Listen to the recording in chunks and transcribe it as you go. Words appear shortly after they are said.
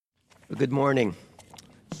Well, good morning.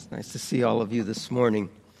 It's nice to see all of you this morning.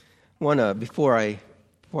 Before I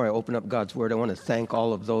open up God's Word, I want to thank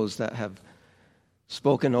all of those that have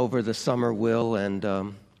spoken over the summer. Will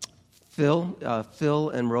and Phil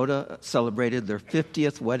and Rhoda celebrated their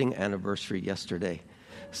 50th wedding anniversary yesterday.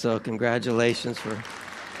 So congratulations for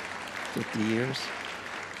 50 years.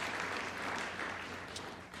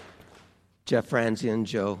 Jeff Ramsey and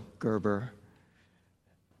Joe Gerber.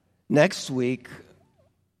 Next week,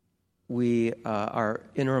 our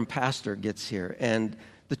interim pastor gets here. And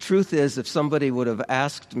the truth is, if somebody would have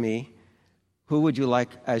asked me, who would you like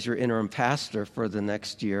as your interim pastor for the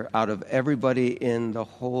next year, out of everybody in the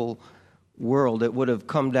whole world, it would have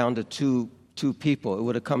come down to two people. It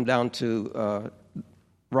would have come down to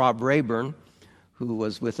Rob Rayburn, who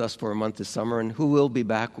was with us for a month this summer and who will be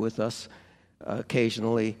back with us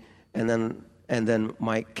occasionally, and then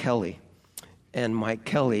Mike Kelly. And Mike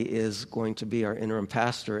Kelly is going to be our interim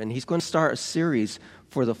pastor, and he's going to start a series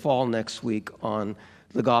for the fall next week on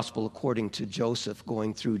the gospel according to Joseph,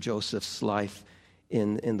 going through Joseph's life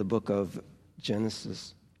in the book of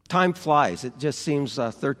Genesis. Time flies. It just seems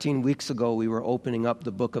 13 weeks ago we were opening up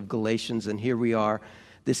the book of Galatians, and here we are.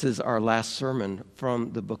 This is our last sermon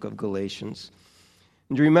from the book of Galatians.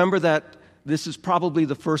 And you remember that this is probably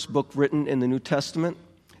the first book written in the New Testament,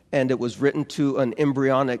 and it was written to an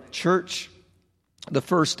embryonic church, the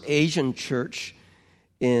first Asian church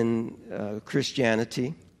in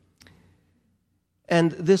Christianity.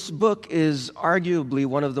 And this book is arguably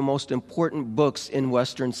one of the most important books in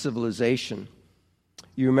Western civilization.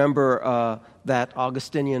 You remember that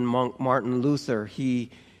Augustinian monk Martin Luther.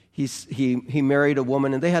 He married a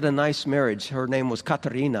woman, and they had a nice marriage. Her name was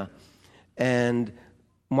Katharina. And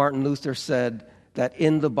Martin Luther said that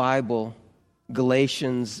in the Bible,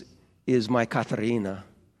 Galatians is my Katharina.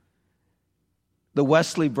 The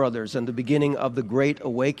Wesley brothers and the beginning of the Great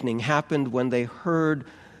Awakening happened when they heard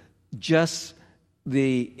just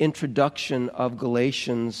the introduction of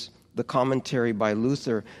Galatians, the commentary by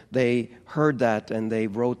Luther. They heard that and they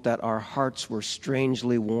wrote that our hearts were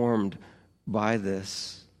strangely warmed by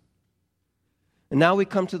this. And now we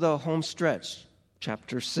come to the home stretch,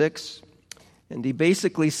 chapter 6. And he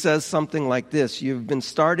basically says something like this: you've been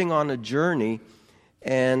starting on a journey,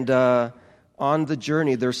 and on the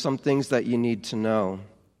journey, there's some things that you need to know.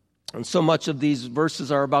 And so much of these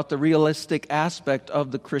verses are about the realistic aspect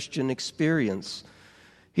of the Christian experience.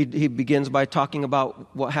 He begins by talking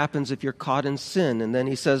about what happens if you're caught in sin. And then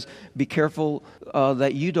he says, be careful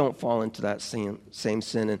that you don't fall into that same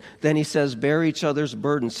sin. And then he says, bear each other's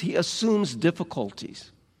burdens. He assumes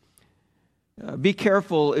difficulties. Be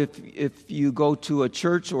careful if you go to a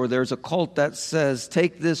church or there's a cult that says,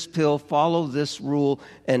 take this pill, follow this rule,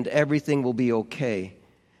 and everything will be okay.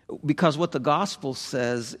 Because what the gospel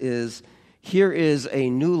says is, here is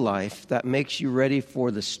a new life that makes you ready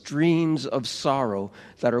for the streams of sorrow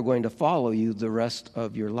that are going to follow you the rest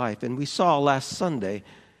of your life. And we saw last Sunday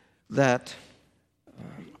that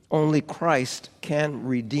only Christ can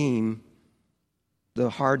redeem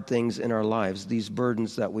the hard things in our lives, these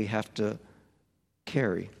burdens that we have to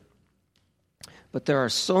carry. But there are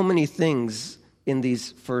so many things in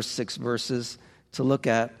these first 6 verses to look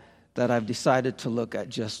at that I've decided to look at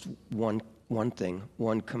just one thing,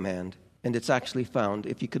 one command. And it's actually found,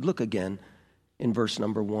 if you could look again, in verse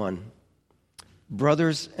number 1.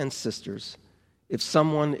 Brothers and sisters, if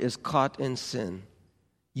someone is caught in sin,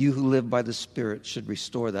 you who live by the Spirit should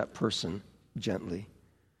restore that person gently.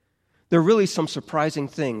 There are really some surprising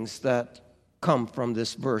things that come from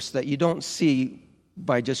this verse that you don't see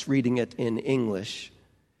by just reading it in English.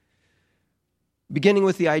 Beginning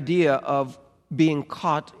with the idea of being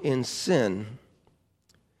caught in sin.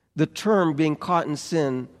 The term being caught in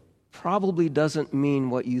sin probably doesn't mean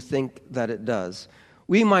what you think that it does.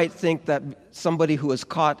 We might think that somebody who is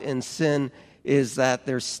caught in sin is that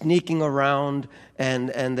they're sneaking around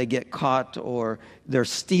and they get caught, or they're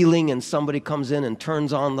stealing and somebody comes in and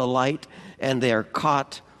turns on the light and they're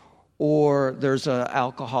caught, or there's an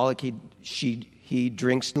alcoholic, he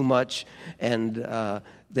drinks too much and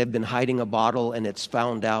they've been hiding a bottle and it's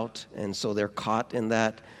found out, and so they're caught in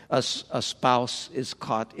that. A spouse is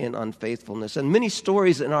caught in unfaithfulness. And many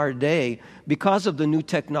stories in our day, because of the new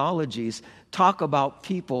technologies, talk about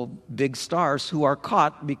people, big stars, who are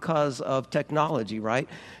caught because of technology, right?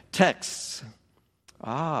 Texts.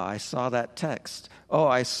 I saw that text. Oh,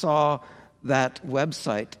 I saw that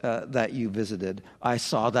website that you visited. I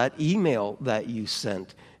saw that email that you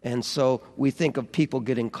sent. And so we think of people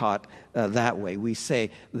getting caught that way. We say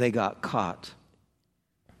they got caught.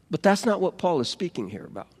 But that's not what Paul is speaking here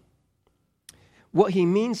about. What he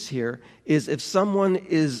means here is if someone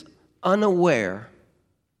is unaware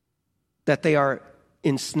that they are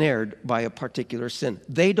ensnared by a particular sin.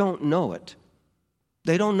 They don't know it.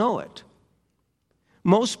 They don't know it.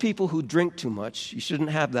 Most people who drink too much, you shouldn't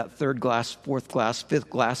have that third glass, fourth glass, fifth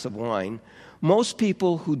glass of wine. Most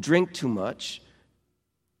people who drink too much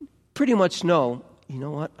pretty much know, you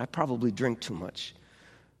know what, I probably drink too much.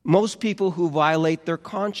 Most people who violate their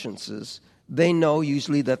consciences, they know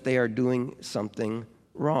usually that they are doing something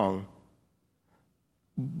wrong.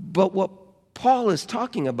 But what Paul is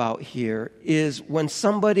talking about here is when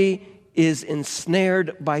somebody is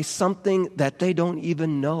ensnared by something that they don't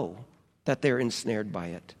even know that they're ensnared by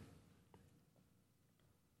it.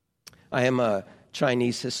 I am a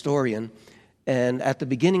Chinese historian, and at the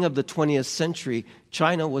beginning of the 20th century,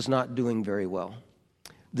 China was not doing very well.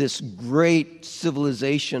 This great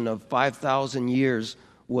civilization of 5,000 years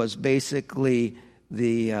was basically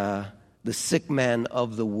the sick man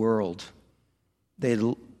of the world.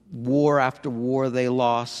 War after war they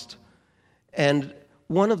lost. And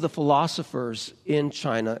one of the philosophers in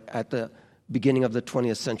China at the beginning of the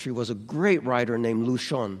 20th century was a great writer named Lu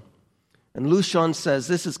Xun. And Lu Xun says,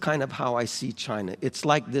 this is kind of how I see China. It's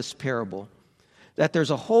like this parable, that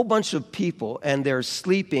there's a whole bunch of people and they're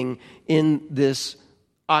sleeping in this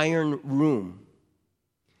iron room.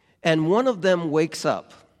 And one of them wakes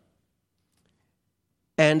up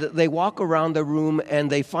and they walk around the room and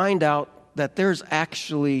they find out that there's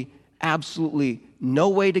actually absolutely no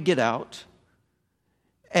way to get out,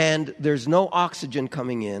 and there's no oxygen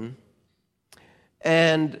coming in.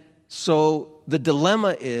 And so the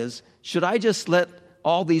dilemma is, should I just let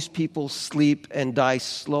all these people sleep and die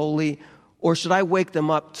slowly, or should I wake them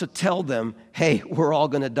up to tell them, hey, we're all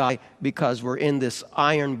going to die because we're in this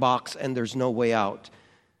iron box and there's no way out?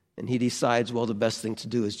 And he decides, well, the best thing to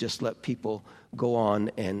do is just let people go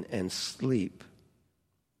on and sleep.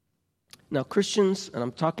 Now, Christians, and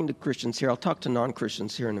I'm talking to Christians here, I'll talk to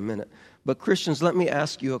non-Christians here in a minute, but Christians, let me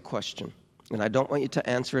ask you a question. And I don't want you to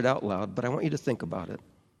answer it out loud, but I want you to think about it.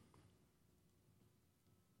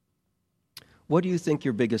 What do you think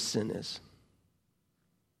your biggest sin is?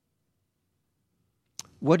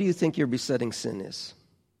 What do you think your besetting sin is?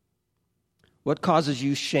 What causes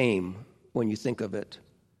you shame when you think of it?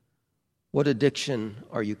 What addiction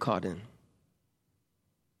are you caught in?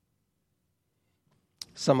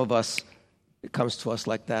 Some of us, it comes to us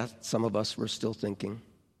like that. Some of us, we're still thinking,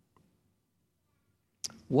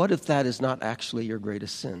 what if that is not actually your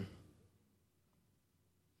greatest sin?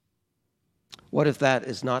 What if that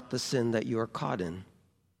is not the sin that you are caught in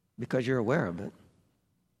because you're aware of it?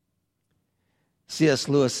 C.S.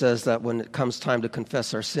 Lewis says that when it comes time to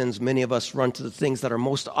confess our sins, many of us run to the things that are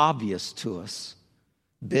most obvious to us.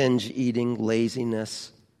 Binge eating,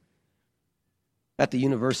 laziness. At the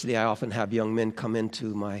university, I often have young men come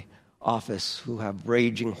into my office who have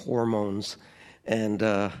raging hormones, and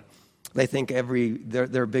they think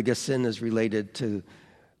their biggest sin is related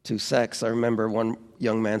to sex. I remember one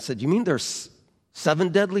young man said, "You mean there's 7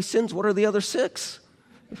 deadly sins? What are the other 6?"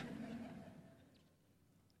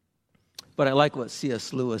 But I like what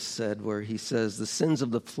C.S. Lewis said, where he says, the sins of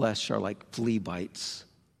the flesh are like flea bites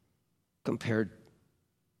compared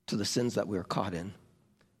to the sins that we're caught in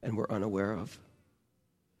and we're unaware of.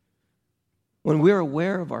 When we're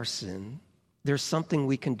aware of our sin, there's something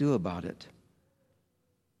we can do about it.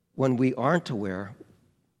 When we aren't aware,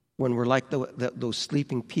 when we're like those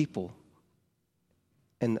sleeping people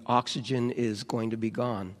and oxygen is going to be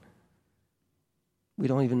gone, we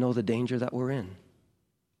don't even know the danger that we're in.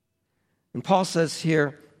 And Paul says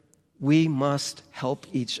here, we must help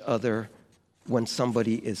each other when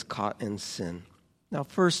somebody is caught in sin. Now,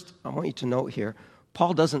 first, I want you to note here,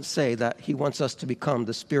 Paul doesn't say that he wants us to become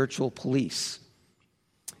the spiritual police,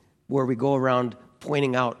 where we go around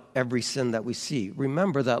pointing out every sin that we see.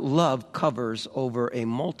 Remember that love covers over a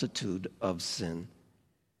multitude of sin.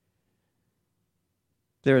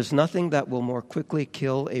 There is nothing that will more quickly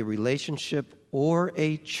kill a relationship or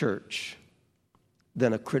a church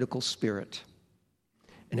than a critical spirit.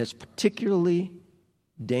 And it's particularly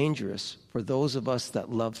dangerous for those of us that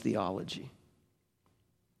love theology.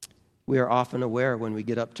 We are often aware when we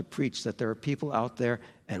get up to preach that there are people out there,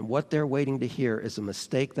 and what they're waiting to hear is a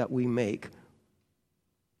mistake that we make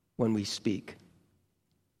when we speak.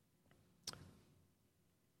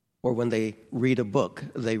 Or when they read a book,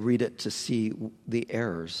 they read it to see the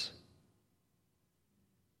errors.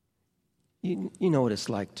 You know what it's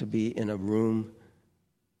like to be in a room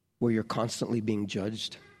where you're constantly being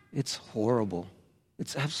judged. It's horrible.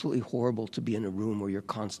 It's absolutely horrible to be in a room where you're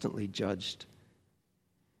constantly judged.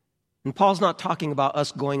 And Paul's not talking about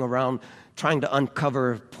us going around trying to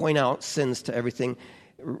uncover, point out sins to everything.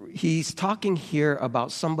 he's talking here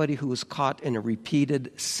about somebody who is caught in a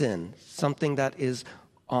repeated sin, something that is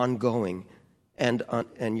ongoing and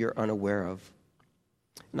you're unaware of.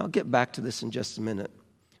 And I'll get back to this in just a minute.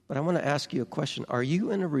 But I want to ask you a question. Are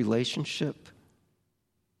you in a relationship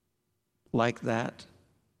like that?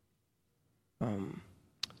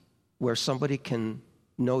 Where somebody can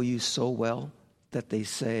know you so well that they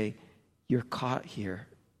say, you're caught here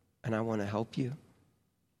and I want to help you?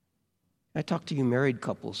 I talk to you married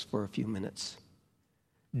couples for a few minutes.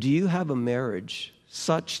 Do you have a marriage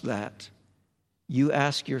such that you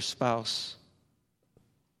ask your spouse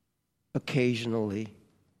occasionally,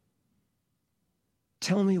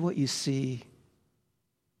 tell me what you see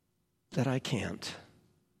that I can't?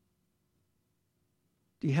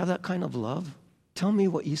 Do you have that kind of love? Tell me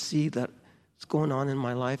what you see that's going on in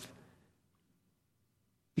my life,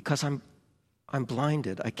 because I'm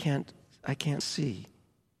blinded. I can't see.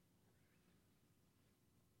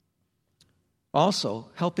 Also,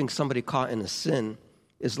 helping somebody caught in a sin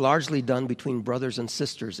is largely done between brothers and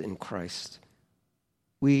sisters in Christ.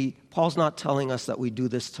 Paul's not telling us that we do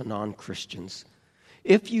this to non-Christians.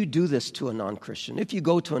 If you do this to a non-Christian, if you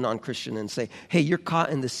go to a non-Christian and say, hey, you're caught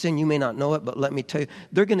in this sin, you may not know it, but let me tell you,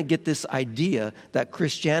 they're going to get this idea that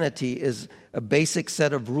Christianity is a basic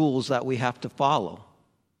set of rules that we have to follow.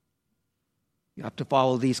 You have to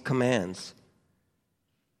follow these commands.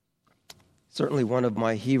 Certainly one of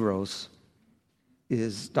my heroes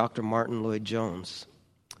is Dr. Martin Lloyd-Jones,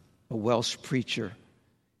 a Welsh preacher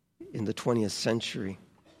in the 20th century.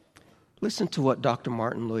 Listen to what Dr.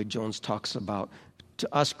 Martin Lloyd-Jones talks about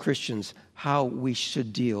to us Christians, how we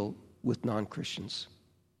should deal with non-Christians.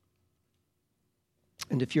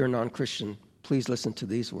 And if you're a non-Christian, please listen to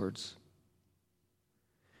these words.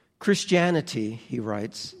 Christianity, he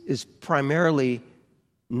writes, is primarily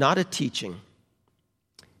not a teaching.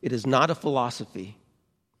 It is not a philosophy.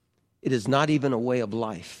 It is not even a way of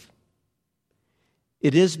life.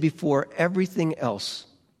 It is, before everything else,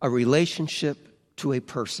 a relationship to a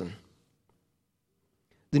person.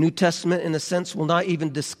 The New Testament, in a sense, will not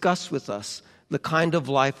even discuss with us the kind of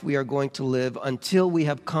life we are going to live until we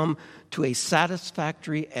have come to a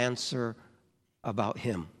satisfactory answer about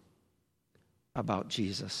Him, about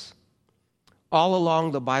Jesus. All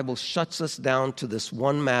along, the Bible shuts us down to this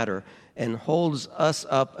one matter and holds us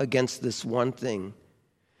up against this one thing.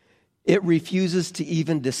 It refuses to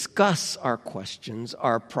even discuss our questions,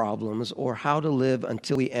 our problems, or how to live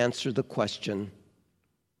until we answer the question,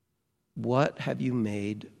 what have you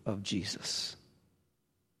made of Jesus?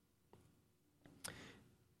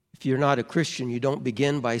 If you're not a Christian, you don't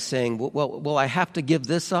begin by saying, well, I have to give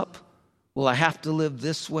this up? Will I have to live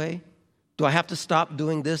this way? Do I have to stop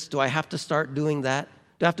doing this? Do I have to start doing that?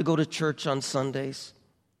 Do I have to go to church on Sundays?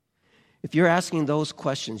 If you're asking those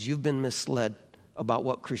questions, you've been misled about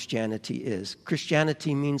what Christianity is.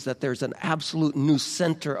 Christianity means that there's an absolute new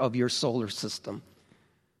center of your solar system,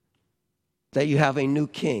 that you have a new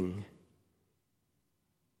king,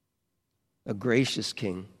 a gracious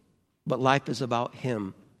king, but life is about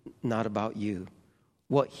Him, not about you.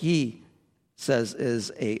 What He says is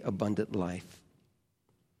an abundant life.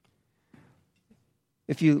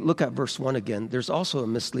 If you look at verse 1 again, there's also a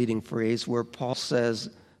misleading phrase where Paul says,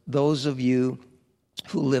 those of you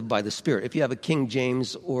who live by the Spirit. If you have a King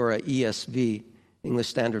James or an ESV, English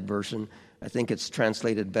Standard Version, I think it's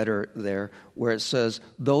translated better there, where it says,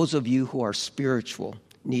 those of you who are spiritual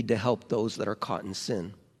need to help those that are caught in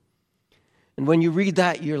sin. And when you read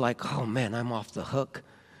that, you're like, oh man, I'm off the hook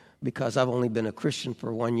because I've only been a Christian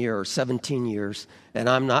for 1 year or 17 years, and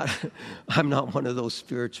I'm not one of those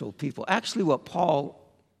spiritual people. Actually, what Paul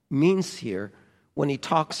means here when he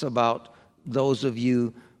talks about those of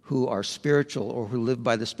you who are spiritual or who live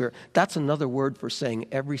by the Spirit, that's another word for saying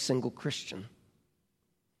every single Christian.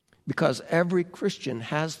 Because every Christian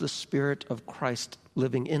has the Spirit of Christ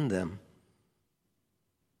living in them.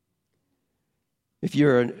 If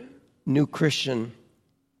you're a new Christian,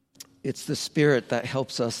 it's the Spirit that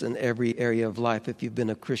helps us in every area of life. If you've been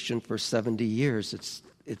a Christian for 70 years,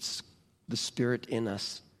 it's the Spirit in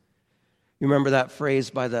us. You remember that phrase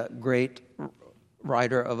by the great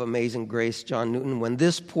writer of Amazing Grace, John Newton, when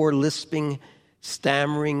this poor lisping,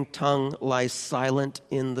 stammering tongue lies silent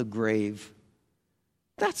in the grave.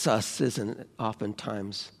 That's us, isn't it,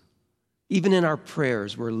 oftentimes? Even in our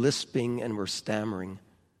prayers, we're lisping and we're stammering.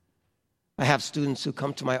 I have students who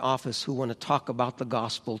come to my office who want to talk about the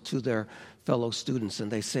gospel to their fellow students,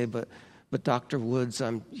 and they say, but Dr. Woods,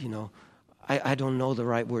 I don't know the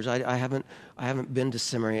right words. I haven't been to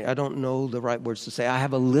seminary. I don't know the right words to say. I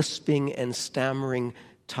have a lisping and stammering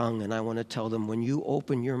tongue, and I want to tell them, when you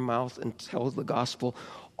open your mouth and tell the gospel,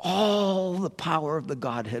 all the power of the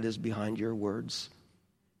Godhead is behind your words.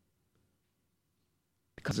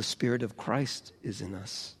 Because the Spirit of Christ is in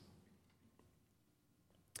us.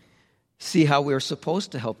 See how we're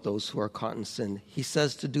supposed to help those who are caught in sin. He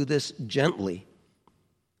says to do this gently.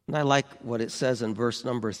 And I like what it says in verse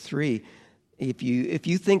number 3. If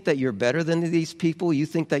you think that you're better than these people, you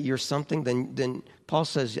think that you're something, then Paul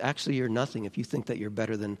says, actually you're nothing if you think that you're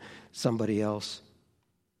better than somebody else.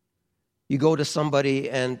 You go to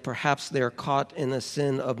somebody and perhaps they're caught in a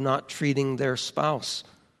sin of not treating their spouse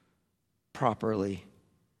properly.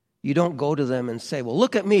 You don't go to them and say, well,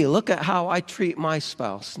 look at me, look at how I treat my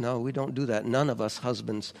spouse. No, we don't do that. None of us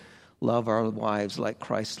husbands love our wives like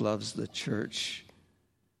Christ loves the church.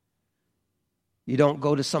 You don't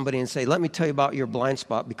go to somebody and say, let me tell you about your blind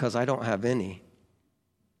spot because I don't have any.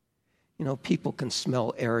 You know, people can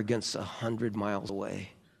smell arrogance 100 miles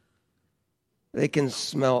away. They can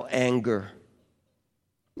smell anger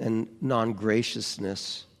and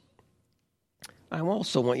non-graciousness. I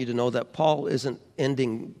also want you to know that Paul isn't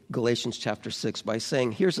ending Galatians chapter 6 by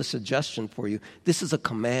saying, here's a suggestion for you. This is a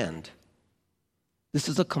command. This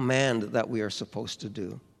is a command that we are supposed to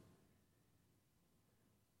do.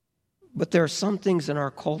 But there are some things in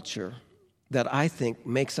our culture that I think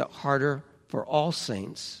makes it harder for all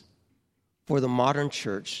saints, for the modern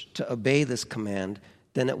church to obey this command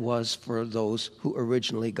than it was for those who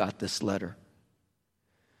originally got this letter.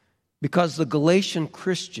 Because the Galatian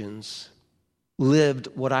Christians lived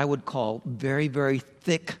what I would call very, very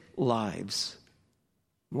thick lives.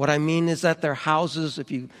 What I mean is that their houses,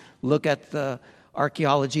 if you look at the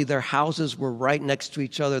archaeology, their houses were right next to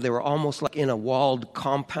each other. They were almost like in a walled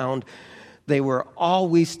compound. They were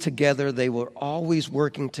always together. They were always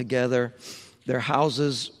working together. Their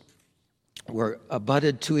houses were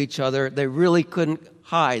abutted to each other. They really couldn't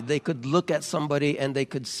hide. They could look at somebody and they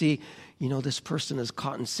could see, you know, this person is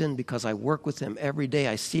caught in sin because I work with him every day.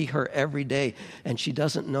 I see her every day, and she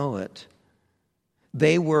doesn't know it.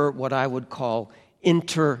 They were what I would call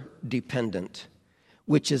interdependent,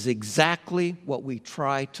 which is exactly what we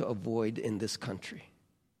try to avoid in this country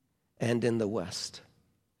and in the West.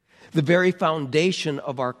 The very foundation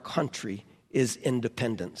of our country is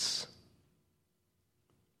independence.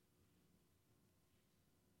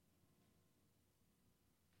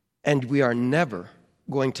 And we are never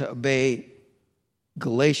going to obey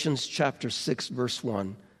Galatians chapter 6, verse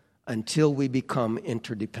 1 until we become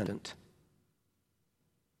interdependent.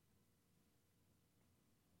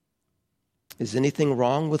 Is anything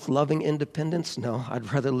wrong with loving independence? No,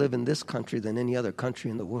 I'd rather live in this country than any other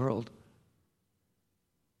country in the world.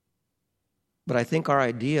 But I think our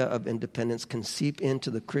idea of independence can seep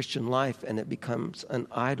into the Christian life and it becomes an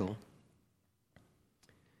idol.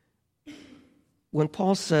 When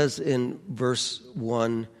Paul says in verse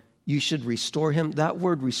 1, you should restore him, that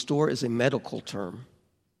word restore is a medical term.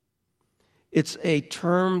 It's a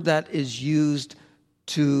term that is used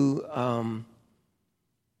to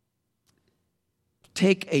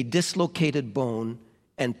take a dislocated bone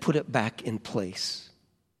and put it back in place.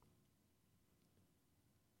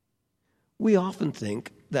 We often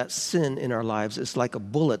think that sin in our lives is like a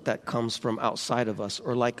bullet that comes from outside of us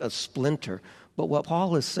or like a splinter. But what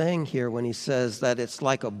Paul is saying here when he says that it's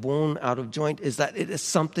like a bone out of joint is that it is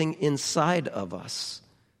something inside of us.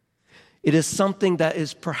 It is something that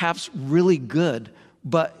is perhaps really good,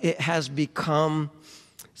 but it has become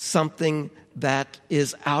something that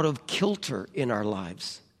is out of kilter in our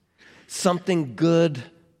lives. Something good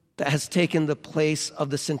that has taken the place of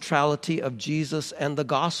the centrality of Jesus and the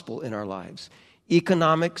gospel in our lives.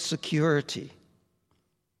 Economic security,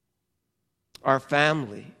 our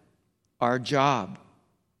family, our job,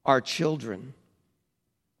 our children.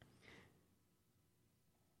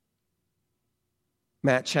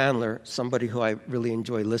 Matt Chandler, somebody who I really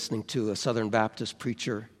enjoy listening to, a Southern Baptist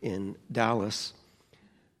preacher in Dallas,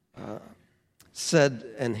 said,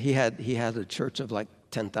 and he had a church of like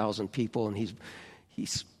 10,000 people, and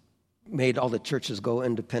he's made all the churches go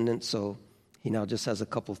independent, so he now just has a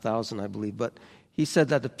couple thousand, I believe. But he said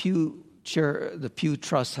that the Pew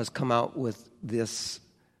Trust has come out with this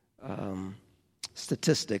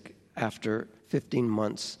statistic after 15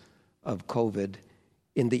 months of COVID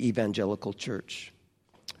in the evangelical church.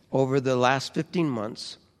 Over the last 15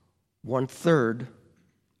 months, 1/3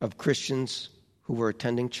 of Christians who were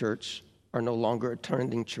attending church are no longer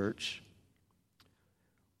attending church.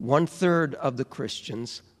 1/3 of the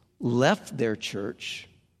Christians left their church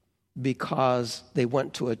because they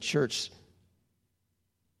went to a church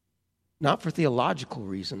not for theological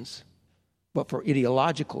reasons, but for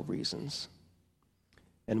ideological reasons.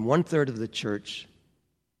 And 1/3 of the church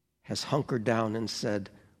has hunkered down and said,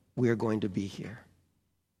 we're going to be here.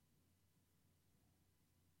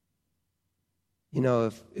 You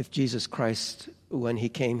know, if Jesus Christ, when he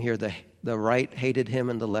came here, the right hated him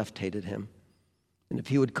and the left hated him. And if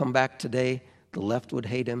he would come back today, the left would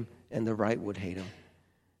hate him and the right would hate him.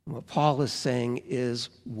 And what Paul is saying is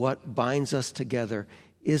what binds us together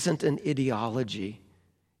isn't an ideology.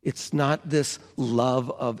 It's not this love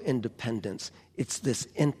of independence. It's this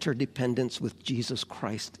interdependence with Jesus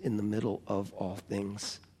Christ in the middle of all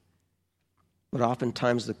things. But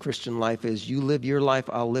oftentimes the Christian life is, you live your life,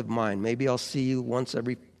 I'll live mine. Maybe I'll see you once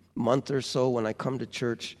every month or so when I come to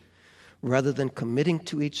church, rather than committing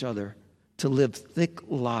to each other to live thick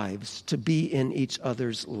lives, to be in each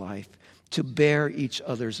other's life, to bear each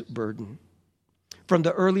other's burden. From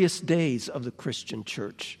the earliest days of the Christian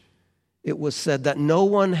church, it was said that no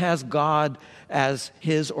one has God as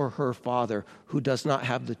his or her father who does not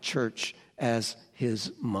have the church as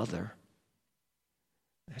his mother.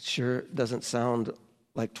 That sure doesn't sound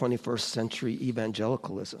like 21st century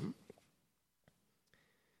evangelicalism.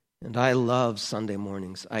 And I love Sunday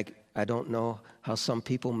mornings. I don't know how some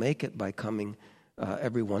people make it by coming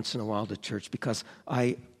every once in a while to church, because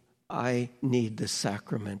I need the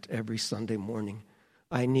sacrament every Sunday morning.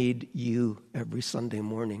 I need you every Sunday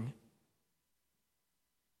morning.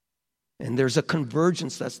 And there's a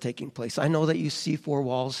convergence that's taking place. I know that you see four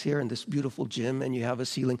walls here in this beautiful gym and you have a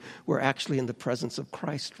ceiling. We're actually in the presence of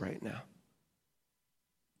Christ right now.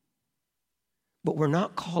 But we're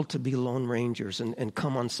not called to be lone rangers and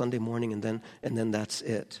come on Sunday morning and then that's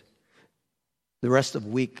it. The rest of the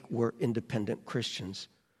week, we're independent Christians.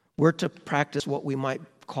 We're to practice what we might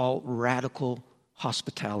call radical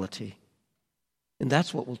hospitality. And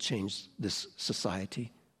that's what will change this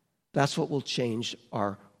society. That's what will change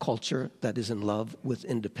our culture that is in love with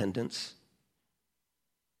independence.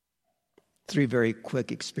 3 very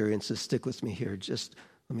quick experiences. Stick with me here. Just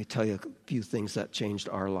let me tell you a few things that changed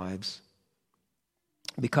our lives.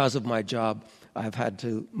 Because of my job, I've had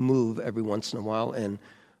to move every once in a while, and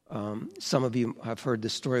some of you have heard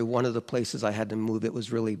this story. One of the places I had to move, it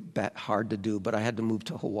was really hard to do, but I had to move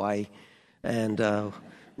to Hawaii, and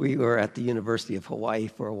we were at the University of Hawaii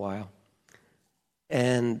for a while.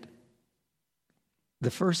 And the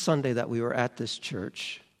first Sunday that we were at this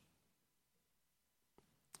church,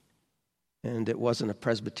 and it wasn't a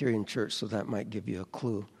Presbyterian church, so that might give you a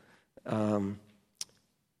clue,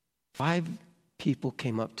 5 people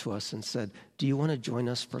came up to us and said, "Do you want to join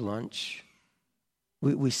us for lunch?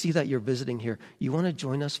 We see that you're visiting here. You want to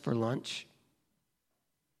join us for lunch?"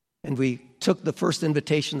 And we took the first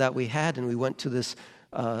invitation that we had, and we went to this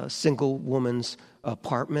single woman's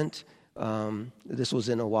apartment. This was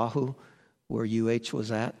in Oahu, where UH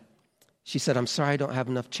was at. She said, "I'm sorry I don't have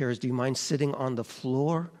enough chairs. Do you mind sitting on the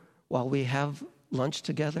floor while we have lunch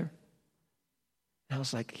together?" And I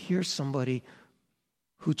was like, here's somebody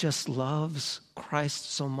who just loves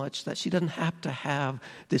Christ so much that she doesn't have to have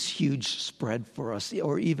this huge spread for us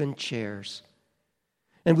or even chairs.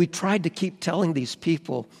 And we tried to keep telling these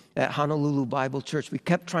people at Honolulu Bible Church, we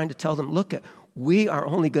kept trying to tell them, look, we are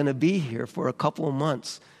only going to be here for a couple of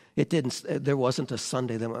months. There wasn't a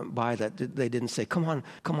Sunday that went by that they didn't say, come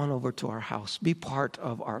on over to our house, be part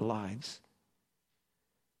of our lives.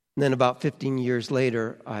 And then about 15 years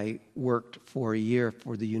later, I worked for a year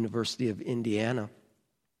for the University of Indiana.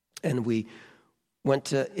 And we went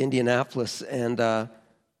to Indianapolis, and I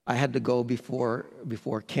had to go before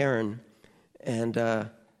Karen.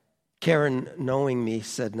 And Karen, knowing me,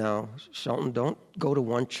 said, "Now, Shelton, don't go to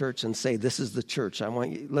one church and say, this is the church. I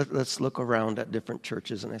want you, let's look around at different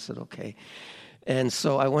churches." And I said, okay. And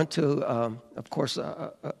so I went to, of course,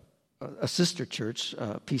 a sister church,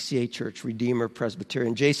 PCA church, Redeemer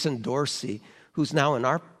Presbyterian. Jason Dorsey, who's now in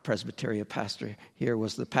our Presbyterian pastor here,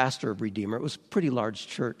 was the pastor of Redeemer. It was a pretty large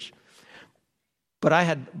church. But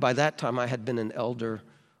by that time, I had been an elder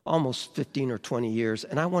almost 15 or 20 years,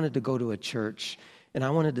 and I wanted to go to a church, and I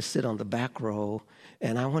wanted to sit on the back row,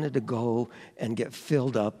 and I wanted to go and get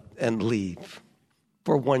filled up and leave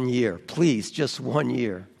for 1 year. Please, just 1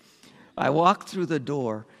 year. I walk through the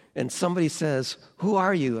door, and somebody says, "Who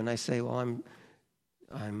are you?" And I say, "Well,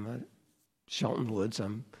 I'm Shelton Woods.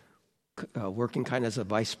 I'm working kind of as a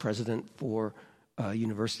vice president for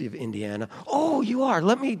University of Indiana." "Oh, you are.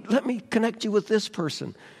 Let me connect you with this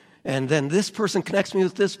person." And then this person connects me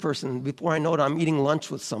with this person. Before I know it, I'm eating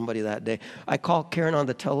lunch with somebody that day. I called Karen on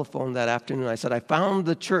the telephone that afternoon. I said, "I found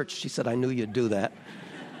the church." She said, "I knew you'd do that."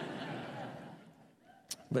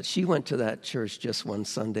 But she went to that church just one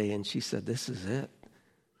Sunday, and she said, "This is it.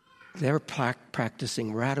 They're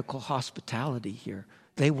practicing radical hospitality here.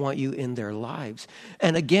 They want you in their lives."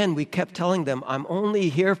 And again, we kept telling them, I'm only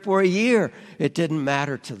here for a year. It didn't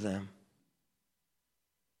matter to them.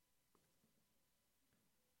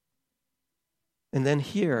 And then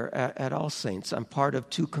here at All Saints, I'm part of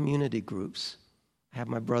 2 community groups. I have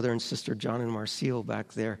my brother and sister John and Marcio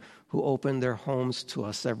back there who open their homes to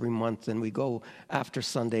us every month. And we go after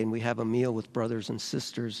Sunday and we have a meal with brothers and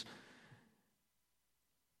sisters.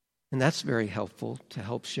 And that's very helpful to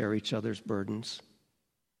help share each other's burdens.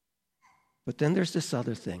 But then there's this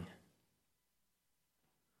other thing.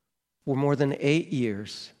 For more than 8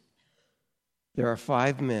 years, there are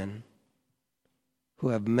 5 men who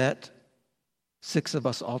have met, 6 of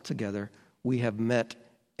us all together. We have met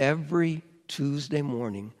every Tuesday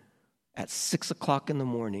morning at 6 o'clock in the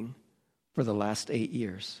morning for the last 8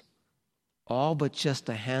 years. All but just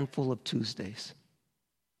a handful of Tuesdays.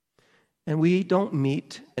 And we don't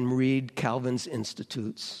meet and read Calvin's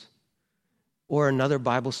Institutes or another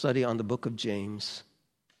Bible study on the book of James.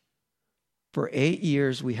 For 8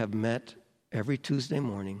 years, we have met every Tuesday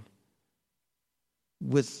morning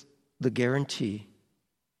with the guarantee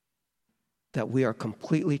that we are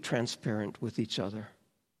completely transparent with each other.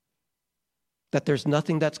 That there's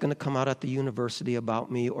nothing that's going to come out at the university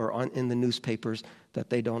about me or in the newspapers that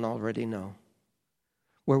they don't already know.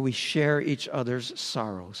 Where we share each other's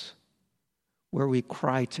sorrows. Where we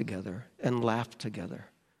cry together and laugh together.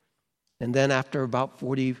 And then after about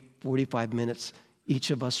 45 minutes,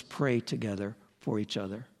 each of us pray together for each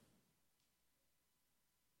other.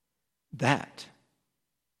 That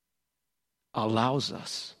allows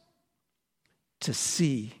us to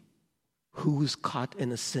see who's caught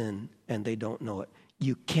in a sin and they don't know it.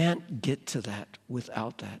 You can't get to that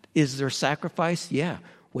without that. Is there sacrifice? Yeah.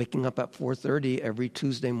 Waking up at 4:30 every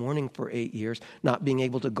Tuesday morning for 8 years, not being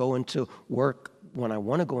able to go into work when I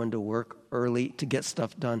want to go into work early to get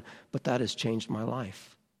stuff done, but that has changed my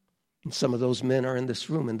life. And some of those men are in this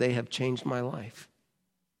room and they have changed my life.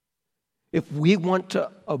 If we want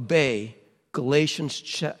to obey Galatians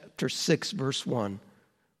chapter 6, verse 1,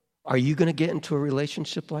 are you going to get into a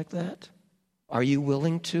relationship like that? Are you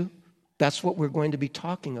willing to? That's what we're going to be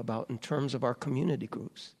talking about in terms of our community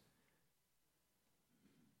groups.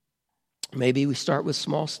 Maybe we start with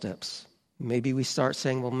small steps. Maybe we start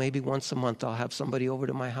saying, well, maybe once a month I'll have somebody over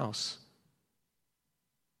to my house.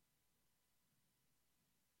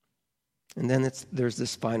 And then there's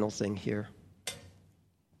this final thing here.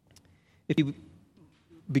 If you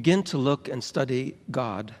begin to look and study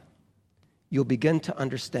God, you'll begin to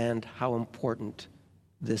understand how important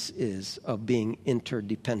this is of being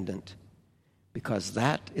interdependent, because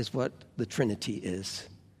that is what the Trinity is.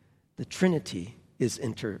 The Trinity is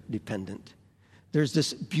interdependent. There's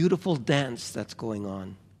this beautiful dance that's going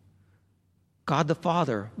on. God the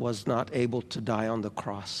Father was not able to die on the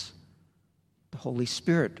cross. The Holy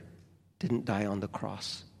Spirit didn't die on the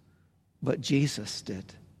cross, but Jesus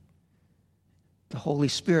did. The Holy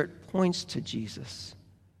Spirit points to Jesus.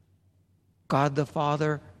 God the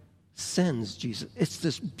Father sends Jesus. It's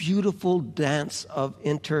this beautiful dance of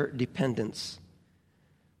interdependence.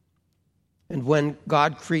 And when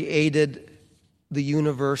God created the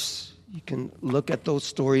universe, you can look at those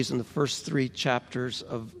stories in the first 3 chapters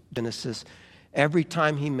of Genesis. Every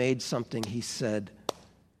time he made something, he said,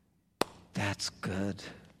 "That's good.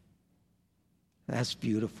 That's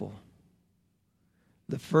beautiful."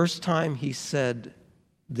 The first time he said,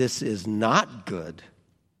 "This is not good,"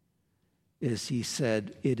 is he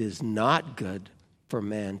said, "It is not good for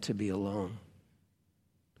man to be alone.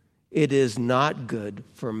 It is not good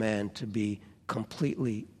for man to be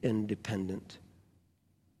completely independent."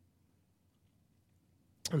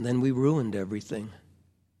 And then we ruined everything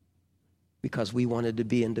because we wanted to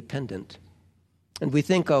be independent. And we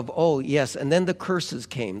think of, oh, yes, and then the curses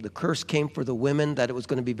came. The curse came for the women, that it was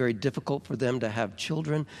going to be very difficult for them to have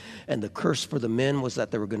children. And the curse for the men was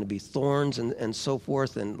that there were going to be thorns and so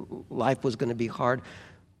forth, and life was going to be hard.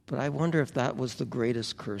 But I wonder if that was the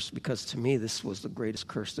greatest curse, because to me, this was the greatest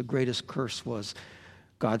curse. The greatest curse was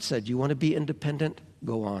God said, "You want to be independent?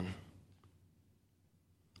 Go on.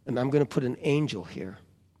 And I'm going to put an angel here.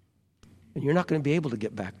 And you're not going to be able to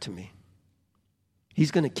get back to me.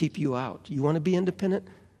 He's going to keep you out. You want to be independent?"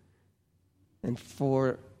 And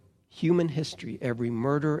for human history, every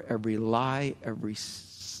murder, every lie, every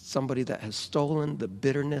somebody that has stolen, the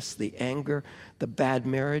bitterness, the anger, the bad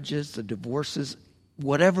marriages, the divorces,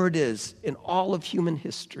 whatever it is in all of human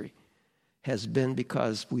history has been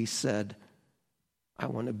because we said, "I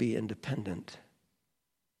want to be independent."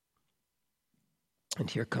 And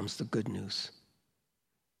here comes the good news.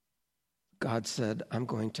 God said, "I'm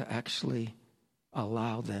going to actually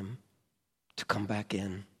allow them to come back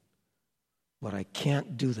in. But I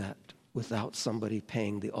can't do that without somebody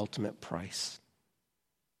paying the ultimate price.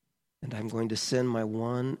 And I'm going to send my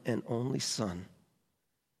one and only Son.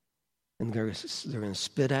 And they're going to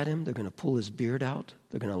spit at him. They're going to pull his beard out.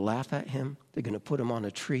 They're going to laugh at him. They're going to put him on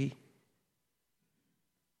a tree.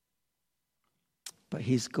 But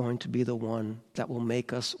he's going to be the one that will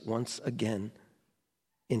make us once again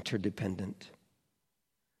interdependent.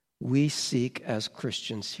 We seek as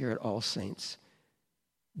Christians here at All Saints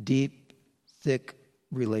deep, thick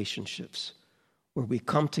relationships where we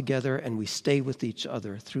come together and we stay with each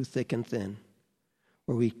other through thick and thin,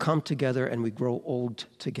 where we come together and we grow old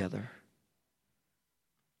together.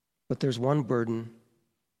 But there's one burden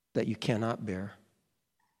that you cannot bear.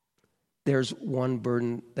 There's one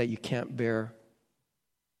burden that you can't bear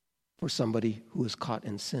for somebody who is caught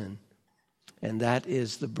in sin, and that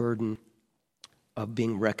is the burden of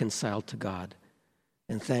being reconciled to God.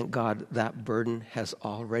 And thank God that burden has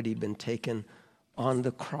already been taken on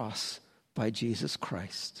the cross by Jesus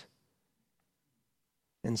Christ.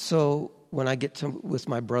 And so when I get with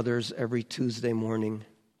my brothers every Tuesday morning,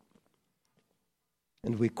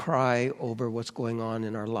 and we cry over what's going on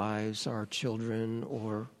in our lives, our children,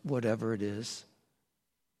 or whatever it is,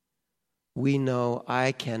 we know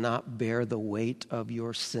I cannot bear the weight of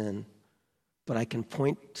your sin, but I can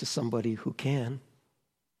point to somebody who can.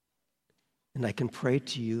 And I can pray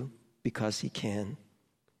to you because he can.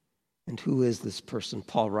 And who is this person?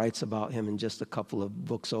 Paul writes about him in just a couple of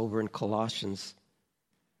books over in Colossians,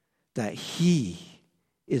 that he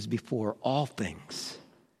is before all things,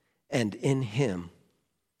 and in him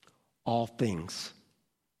all things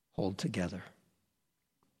hold together.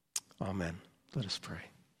 Amen. Let us pray.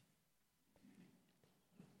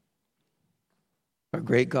 Our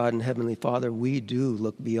great God and Heavenly Father, we do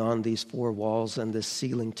look beyond these four walls and this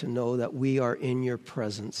ceiling to know that we are in your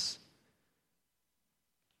presence,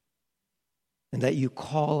 and that you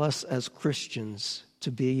call us as Christians to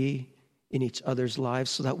be in each other's lives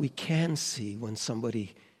so that we can see when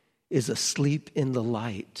somebody is asleep in the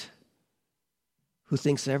light, who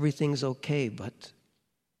thinks everything's okay, but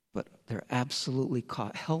they're absolutely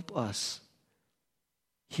caught. Help us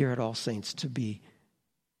here at All Saints to be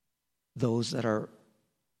those that are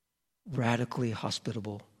radically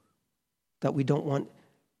hospitable, that we don't want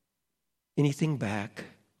anything back.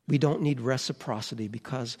 We don't need reciprocity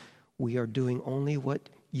because we are doing only what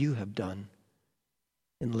you have done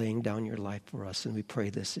in laying down your life for us. And we pray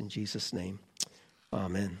this in Jesus' name.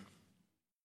 Amen.